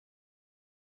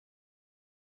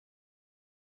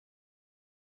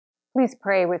Please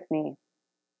pray with me.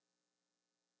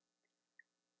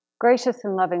 Gracious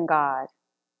and loving God,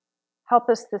 help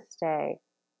us this day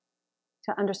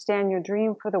to understand your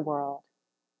dream for the world,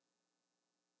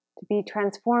 to be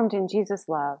transformed in Jesus'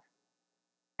 love,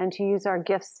 and to use our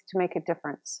gifts to make a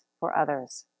difference for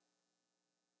others.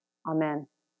 Amen.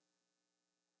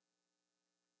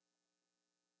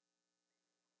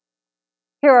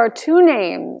 Here are two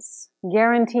names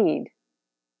guaranteed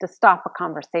to stop a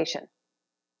conversation: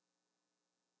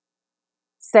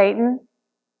 Satan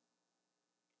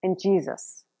and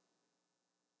Jesus.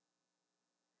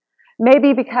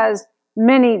 Maybe because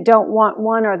many don't want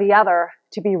one or the other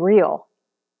to be real.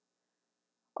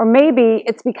 Or maybe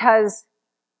it's because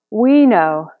we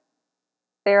know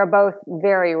they are both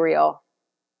very real.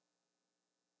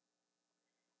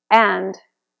 And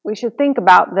we should think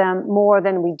about them more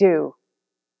than we do.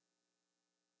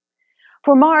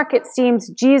 For Mark, it seems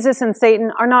Jesus and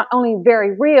Satan are not only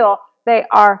very real, they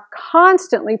are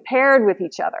constantly paired with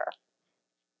each other.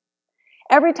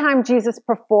 Every time Jesus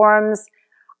performs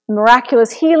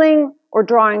miraculous healing or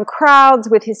drawing crowds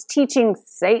with his teaching,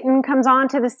 Satan comes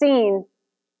onto the scene.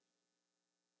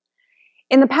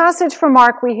 In the passage from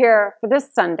Mark we hear for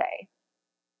this Sunday,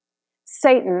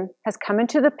 Satan has come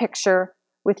into the picture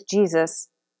with Jesus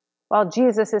while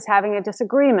Jesus is having a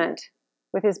disagreement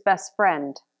with his best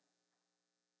friend.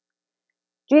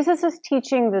 Jesus is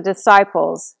teaching the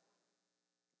disciples.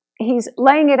 He's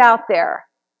laying it out there,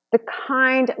 the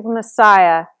kind of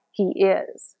Messiah he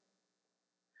is.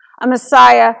 A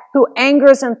Messiah who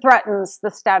angers and threatens the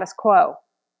status quo.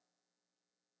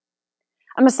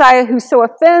 A Messiah who so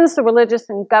offends the religious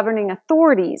and governing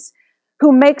authorities,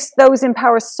 who makes those in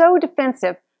power so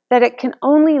defensive that it can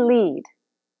only lead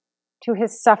to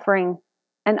his suffering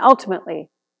and ultimately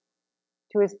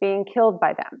to his being killed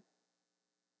by them.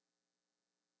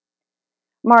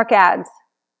 Mark adds,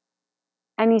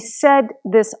 and he said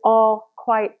this all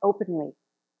quite openly.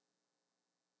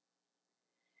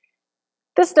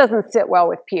 This doesn't sit well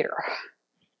with Peter.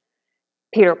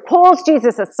 Peter pulls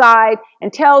Jesus aside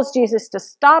and tells Jesus to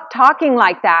stop talking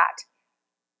like that.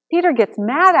 Peter gets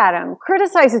mad at him,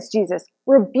 criticizes Jesus,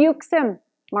 rebukes him,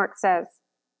 Mark says.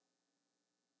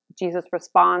 Jesus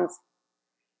responds,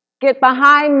 "Get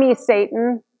behind me,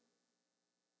 Satan."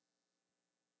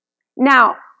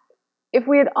 Now, if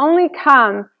we had only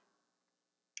come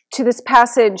to this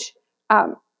passage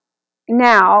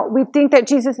now, we'd think that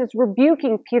Jesus is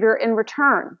rebuking Peter in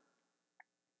return,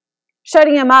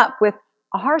 shutting him up with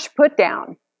a harsh put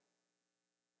down.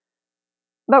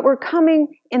 But we're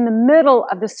coming in the middle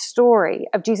of the story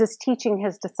of Jesus teaching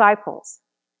his disciples.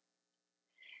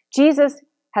 Jesus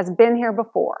has been here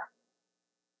before.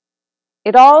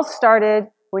 It all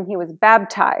started when he was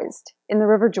baptized in the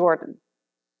River Jordan.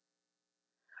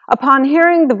 Upon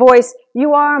hearing the voice,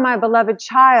 "You are my beloved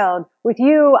child, with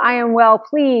you I am well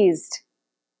pleased,"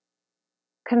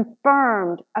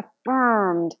 confirmed,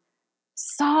 affirmed,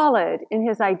 solid in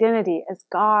his identity as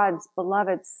God's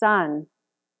beloved Son,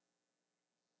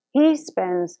 he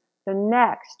spends the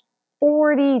next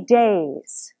 40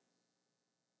 days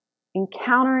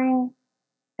encountering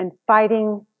and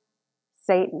fighting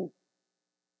Satan.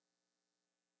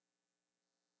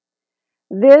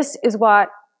 This is what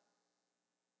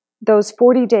those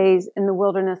 40 days in the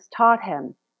wilderness taught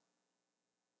him: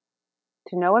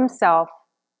 to know himself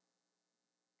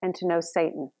and to know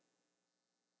Satan.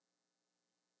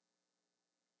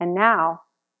 And now,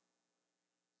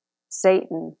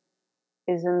 Satan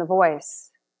is in the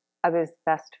voice of his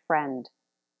best friend.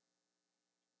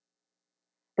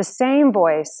 The same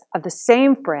voice of the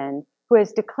same friend who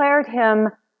has declared him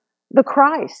the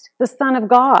Christ, the Son of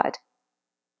God,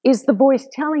 is the voice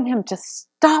telling him to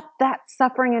stop that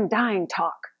suffering and dying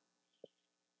talk.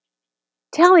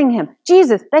 Telling him,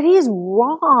 Jesus, that he's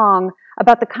wrong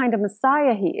about the kind of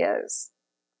Messiah he is.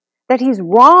 That he's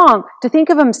wrong to think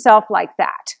of himself like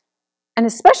that. And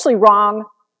especially wrong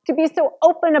to be so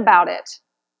open about it.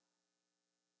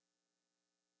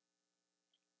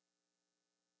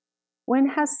 When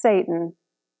has Satan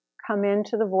come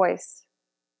into the voice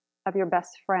of your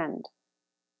best friend?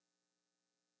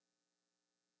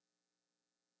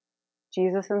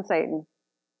 Jesus and Satan.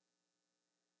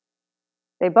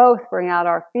 They both bring out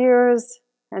our fears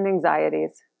and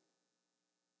anxieties.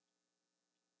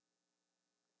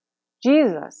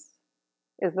 Jesus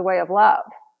is the way of love,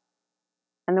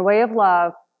 and the way of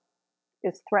love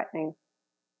is threatening.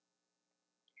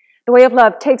 The way of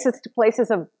love takes us to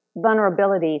places of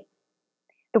vulnerability.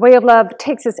 The way of love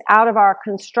takes us out of our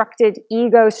constructed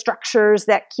ego structures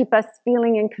that keep us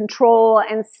feeling in control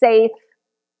and safe.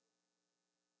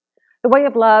 The way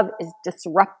of love is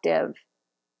disruptive.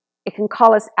 It can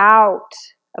call us out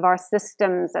of our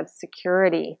systems of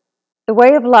security. The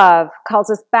way of love calls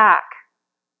us back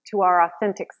to our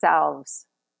authentic selves.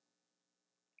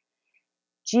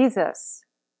 Jesus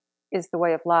is the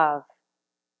way of love,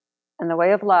 and the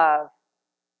way of love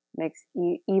makes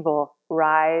evil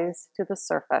rise to the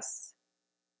surface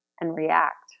and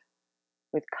react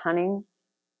with cunning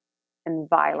and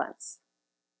violence.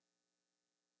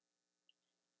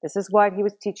 This is what he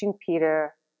was teaching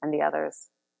Peter and the others.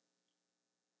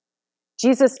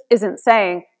 Jesus isn't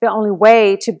saying the only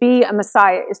way to be a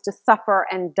Messiah is to suffer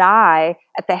and die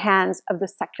at the hands of the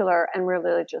secular and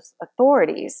religious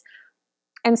authorities.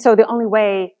 And so the only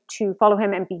way to follow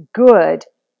him and be good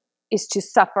is to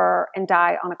suffer and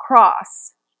die on a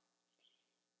cross.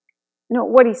 No,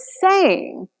 what he's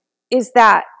saying is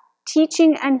that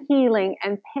teaching and healing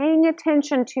and paying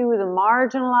attention to the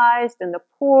marginalized and the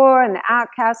poor and the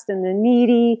outcast and the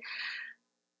needy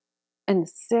and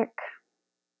the sick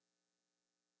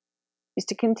is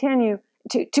to continue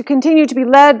to be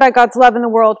led by God's love in the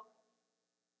world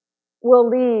will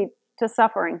lead to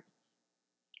suffering.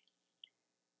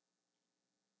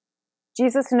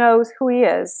 Jesus knows who he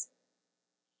is.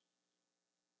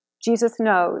 Jesus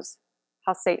knows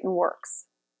how Satan works.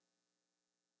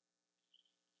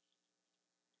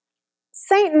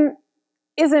 Satan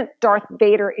isn't Darth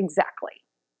Vader exactly.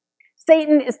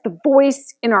 Satan is the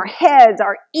voice in our heads,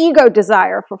 our ego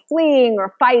desire for fleeing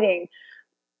or fighting.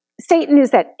 Satan is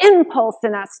that impulse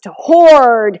in us to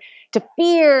hoard, to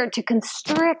fear, to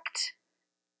constrict.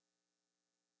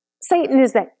 Satan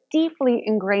is that deeply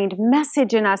ingrained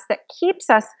message in us that keeps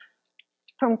us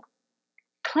from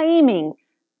claiming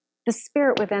the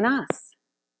spirit within us,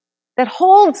 that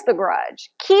holds the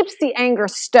grudge, keeps the anger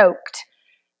stoked.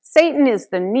 Satan is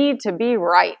the need to be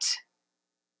right.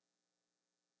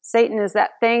 Satan is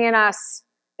that thing in us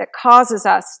that causes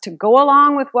us to go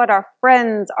along with what our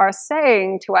friends are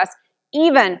saying to us,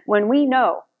 even when we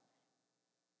know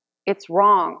it's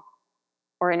wrong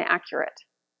or inaccurate.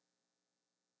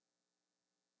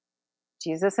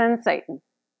 Jesus and Satan.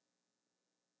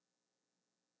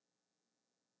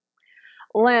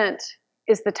 Lent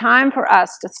is the time for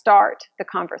us to start the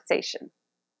conversation,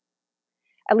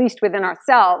 at least within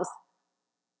ourselves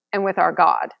and with our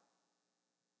God.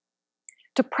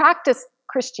 To practice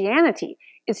Christianity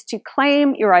is to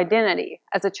claim your identity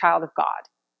as a child of God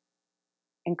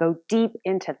and go deep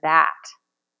into that,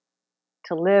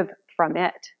 to live from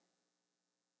it.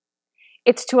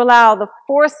 It's to allow the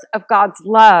force of God's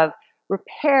love,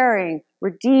 repairing,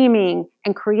 redeeming,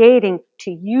 and creating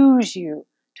to use you,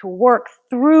 to work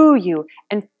through you,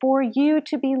 and for you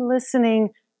to be listening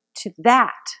to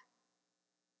that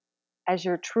as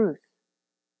your truth.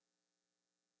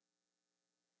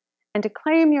 And to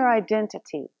claim your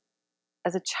identity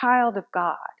as a child of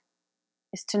God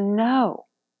is to know.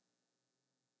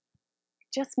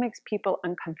 It just makes people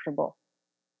uncomfortable.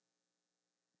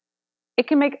 It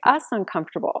can make us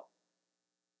uncomfortable.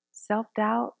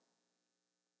 Self-doubt.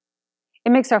 It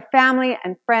makes our family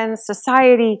and friends,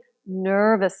 society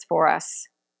nervous for us.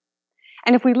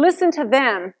 And if we listen to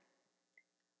them,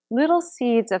 little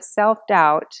seeds of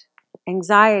self-doubt,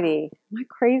 anxiety, am I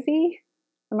crazy?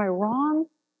 Am I wrong?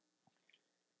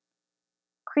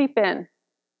 Creep in.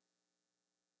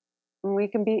 And we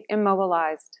can be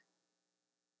immobilized.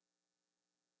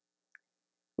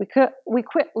 We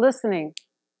quit listening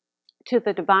to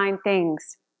the divine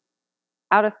things.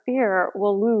 Out of fear,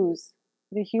 we'll lose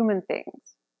the human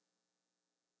things.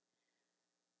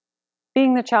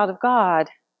 Being the child of God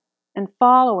and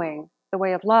following the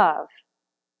way of love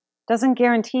doesn't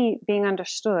guarantee being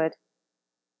understood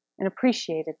and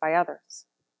appreciated by others,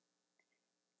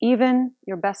 even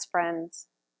your best friends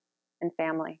and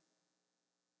family.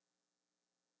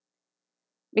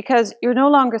 Because you're no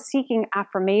longer seeking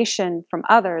affirmation from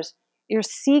others, you're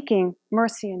seeking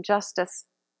mercy and justice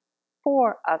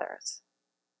for others.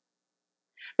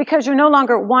 Because you're no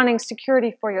longer wanting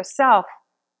security for yourself,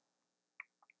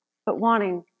 but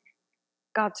wanting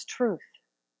God's truth.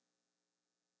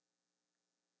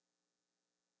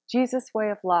 Jesus' way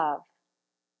of love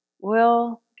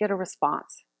will get a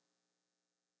response.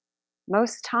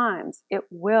 Most times it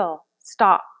will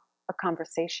stop a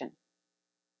conversation.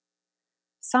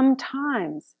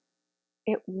 Sometimes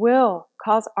it will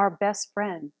cause our best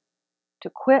friend to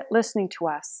quit listening to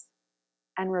us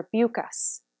and rebuke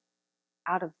us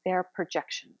out of their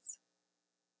projections.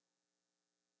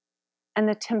 And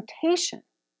the temptation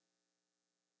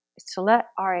is to let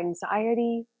our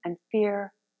anxiety and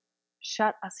fear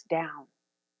shut us down.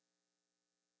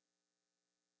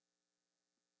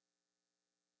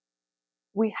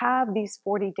 We have these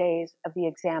 40 days of the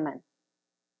Examen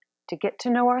to get to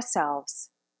know ourselves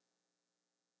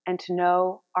and to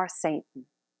know our Satan.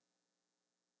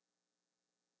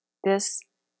 This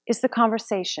is the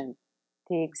conversation.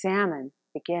 The examine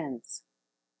begins.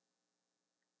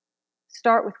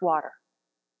 Start with water.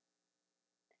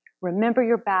 Remember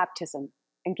your baptism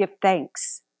and give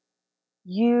thanks.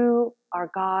 You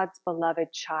are God's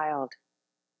beloved child.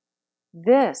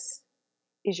 This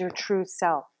is your true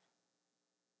self.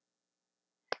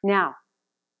 Now,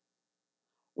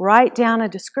 write down a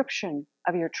description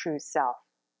of your true self,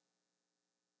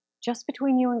 just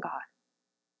between you and God.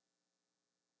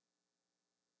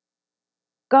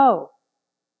 Go.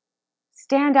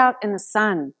 Stand out in the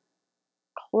sun.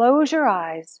 Close your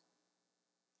eyes.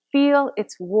 Feel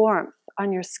its warmth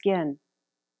on your skin.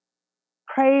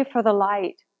 Pray for the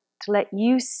light to let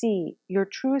you see your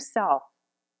true self.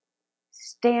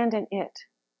 Stand in it.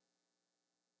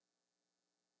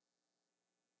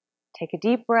 Take a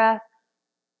deep breath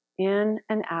in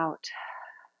and out,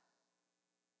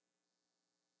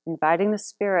 inviting the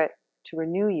Spirit to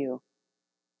renew you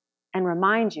and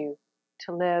remind you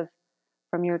to live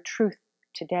from your truth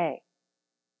today.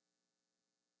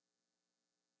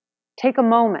 Take a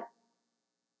moment.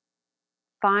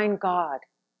 Find God.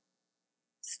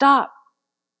 Stop.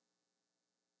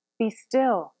 Be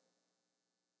still.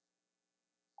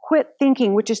 Quit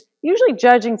thinking, which is usually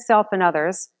judging self and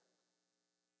others.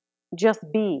 Just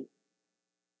be.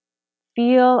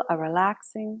 Feel a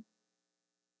relaxing,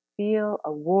 feel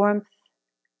a warmth.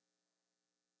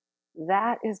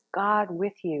 That is God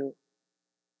with you,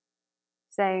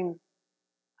 saying,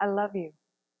 I love you.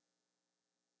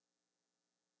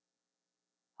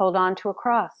 Hold on to a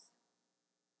cross.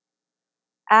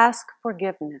 Ask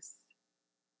forgiveness.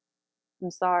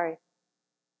 I'm sorry.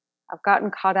 I've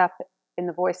gotten caught up in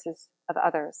the voices of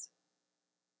others.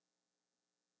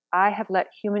 I have let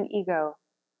human ego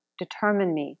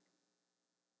determine me.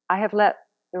 I have let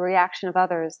the reaction of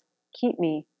others keep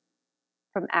me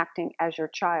from acting as your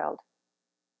child.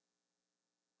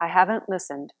 I haven't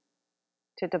listened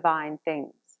to divine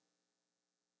things.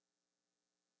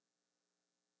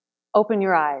 Open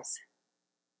your eyes.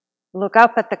 Look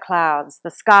up at the clouds,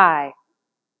 the sky.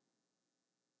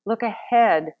 Look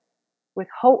ahead with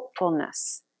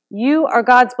hopefulness. You are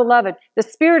God's beloved. The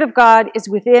Spirit of God is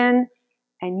within,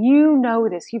 and you know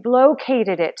this. You've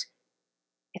located it.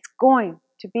 It's going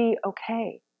to be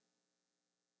okay.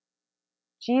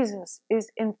 Jesus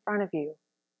is in front of you,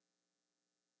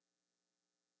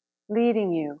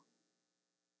 leading you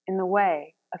in the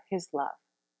way of His love.